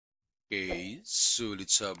Okay, so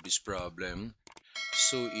let's have this problem.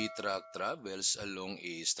 So a truck travels along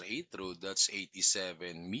a straight road that's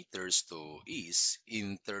 87 meters to east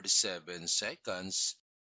in 37 seconds,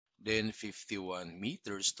 then 51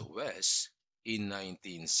 meters to west in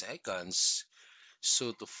 19 seconds.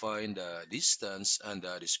 So to find the distance and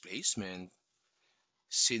the displacement,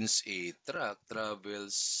 since a truck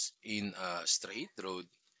travels in a straight road,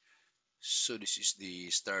 so this is the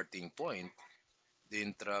starting point,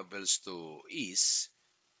 then travels to east,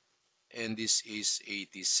 and this is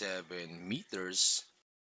 87 meters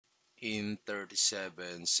in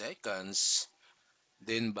 37 seconds,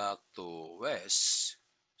 then back to west,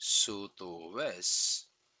 so to west,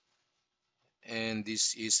 and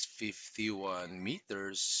this is 51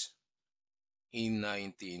 meters in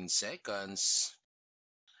 19 seconds.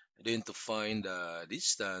 Then to find the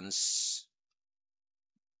distance,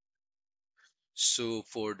 so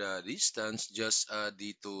for the distance, just add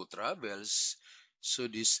the two travels, so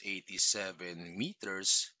this 87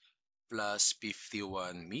 meters plus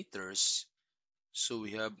 51 meters. So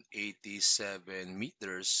we have 87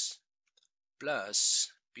 meters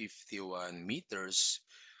plus 51 meters.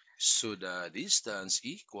 So the distance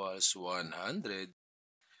equals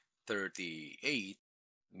 138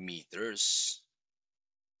 meters.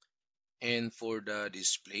 And for the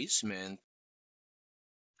displacement,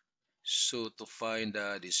 so to find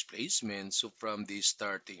the displacement, so from the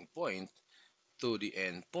starting point to the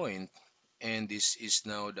end point, and this is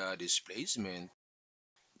now the displacement.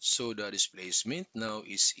 So the displacement now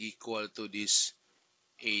is equal to this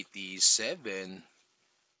 87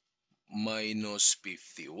 minus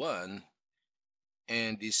 51,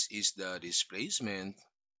 and this is the displacement.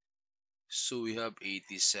 So we have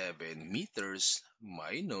 87 meters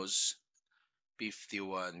minus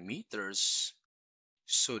 51 meters.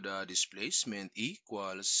 So the displacement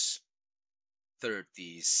equals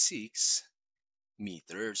 36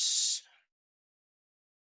 meters.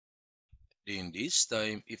 Then this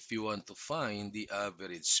time, if you want to find the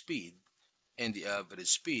average speed, and the average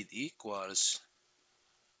speed equals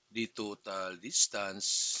the total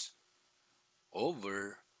distance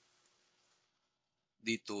over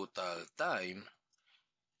the total time.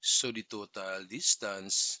 So the total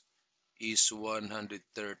distance is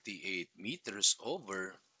 138 meters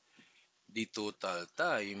over the total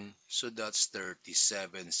time. So that's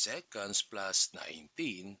 37 seconds plus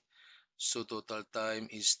 19. So total time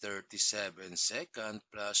is 37 seconds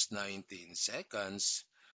plus 19 seconds.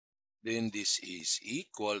 Then this is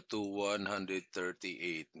equal to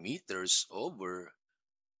 138 meters over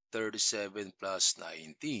 37 plus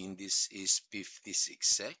 19. This is 56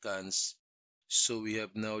 seconds. So we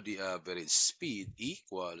have now the average speed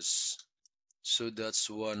equals, so that's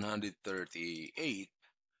 138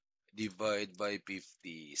 divided by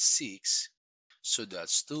 56. So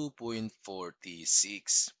that's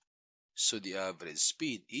 2.46. So the average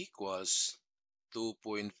speed equals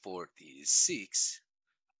 2.46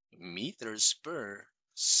 meters per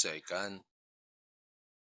second.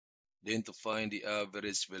 Then to find the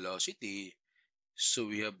average velocity, so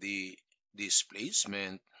we have the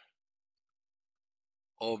displacement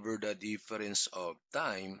over the difference of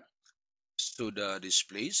time. So the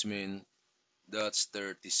displacement, that's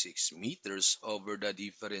 36 meters over the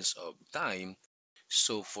difference of time.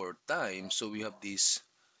 So for time, so we have this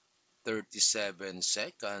 37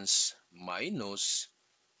 seconds minus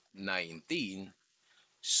 19.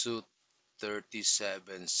 So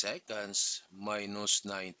 37 seconds minus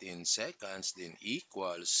 19 seconds then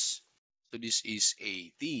equals, so this is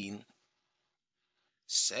 18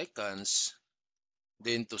 seconds.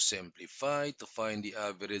 Then to simplify, to find the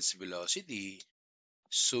average velocity,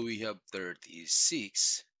 so we have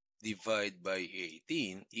 36 divided by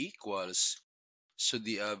 18 equals, so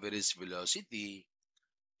the average velocity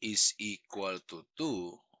is equal to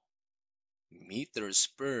 2 meters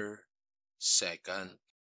per second.